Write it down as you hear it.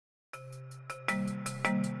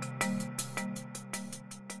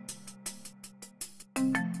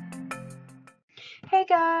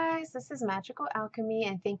guys, this is Magical Alchemy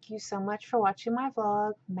and thank you so much for watching my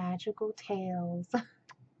vlog, Magical Tales.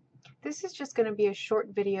 This is just going to be a short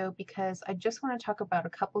video because I just want to talk about a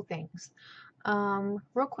couple things.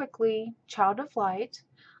 Real quickly, Child of Light.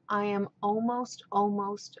 I am almost, really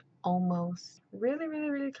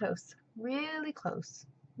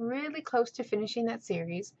close to finishing that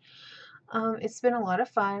series. It's been a lot of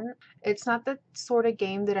fun. It's not the sort of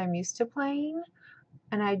game that I'm used to playing.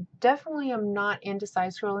 And I definitely am not into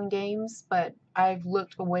side-scrolling games, but I've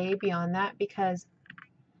looked way beyond that because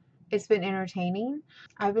it's been entertaining.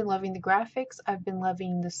 I've been loving the graphics, I've been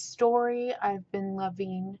loving the story, I've been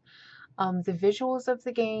loving the visuals of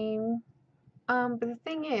the game. But the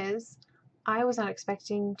thing is, I was not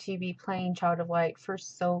expecting to be playing Child of Light for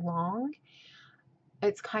so long.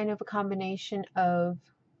 It's kind of a combination of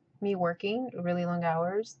me working really long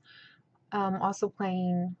hours, also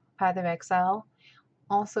playing Path of Exile,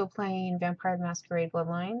 also playing Vampire the Masquerade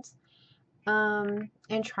Bloodlines, and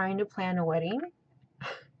trying to plan a wedding,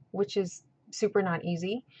 which is super not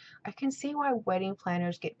easy. I can see why wedding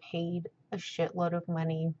planners get paid a shitload of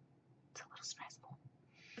money. It's a little stressful.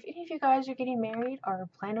 If any of you guys are getting married or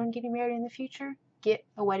plan on getting married in the future, get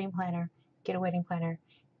a wedding planner. Get a wedding planner.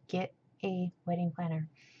 Get a wedding planner.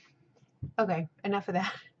 Okay, enough of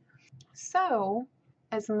that. So,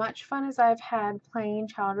 as much fun as I've had playing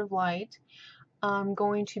Child of Light, I'm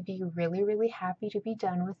going to be really happy to be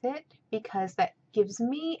done with it because that gives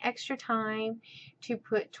me extra time to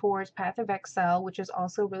put towards Path of Exile, which is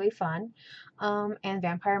also really fun, and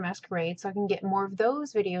Vampire Masquerade, so I can get more of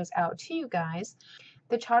those videos out to you guys.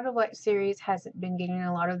 The Child of Light series hasn't been getting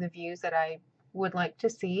a lot of the views that I would like to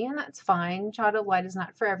see, and that's fine. Child of Light is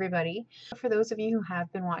not for everybody. For those of you who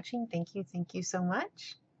have been watching, thank you so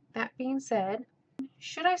much. That being said,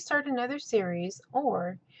 should I start another series,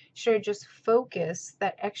 or should I just focus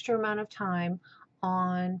that extra amount of time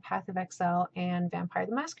on Path of Exile and Vampire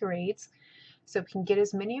the Masquerades so we can get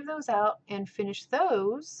as many of those out and finish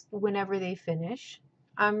those whenever they finish?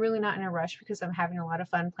 I'm really not in a rush because I'm having a lot of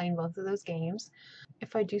fun playing both of those games.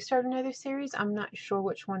 If I do start another series, I'm not sure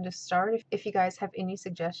which one to start. If you guys have any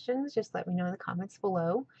suggestions, just let me know in the comments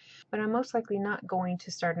below. But I'm most likely not going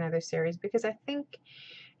to start another series because I think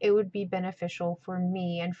it would be beneficial for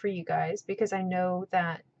me and for you guys, because I know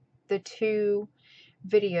that the two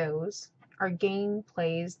videos or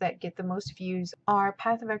gameplays that get the most views are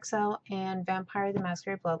Path of Exile and Vampire the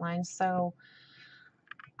Masquerade Bloodlines. So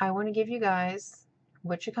I want to give you guys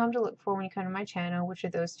what you come to look for when you come to my channel, which are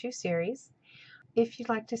those two series. If you'd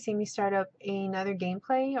like to see me start up another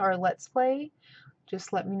gameplay or let's play,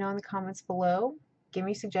 just let me know in the comments below. Give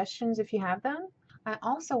me suggestions if you have them. I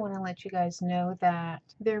also want to let you guys know that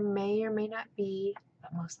there may or may not be,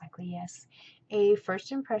 but most likely yes, a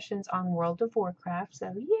first impressions on World of Warcraft,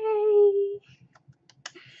 so yay!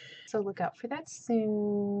 So look out for that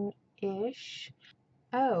soon-ish.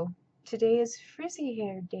 Oh, today is Frizzy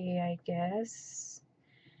Hair Day, I guess.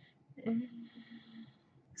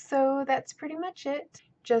 So that's pretty much it.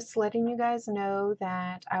 Just letting you guys know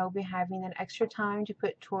that I will be having that extra time to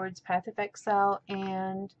put towards Path of Exile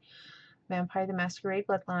and Vampire the Masquerade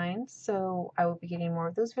Bloodlines, so I will be getting more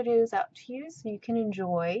of those videos out to you so you can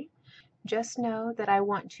enjoy. Just know that I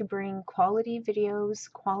want to bring quality videos,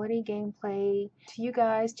 quality gameplay to you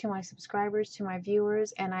guys, to my subscribers, to my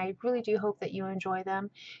viewers, and I really do hope that you enjoy them.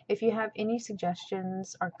 If you have any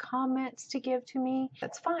suggestions or comments to give to me,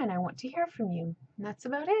 that's fine. I want to hear from you. And that's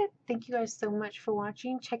about it. Thank you guys so much for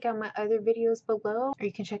watching. Check out my other videos below, or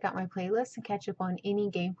you can check out my playlist and catch up on any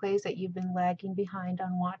gameplays that you've been lagging behind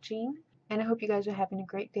on watching. And I hope you guys are having a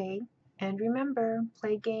great day. And remember,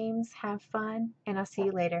 play games, have fun, and I'll see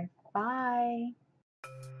you later. Bye!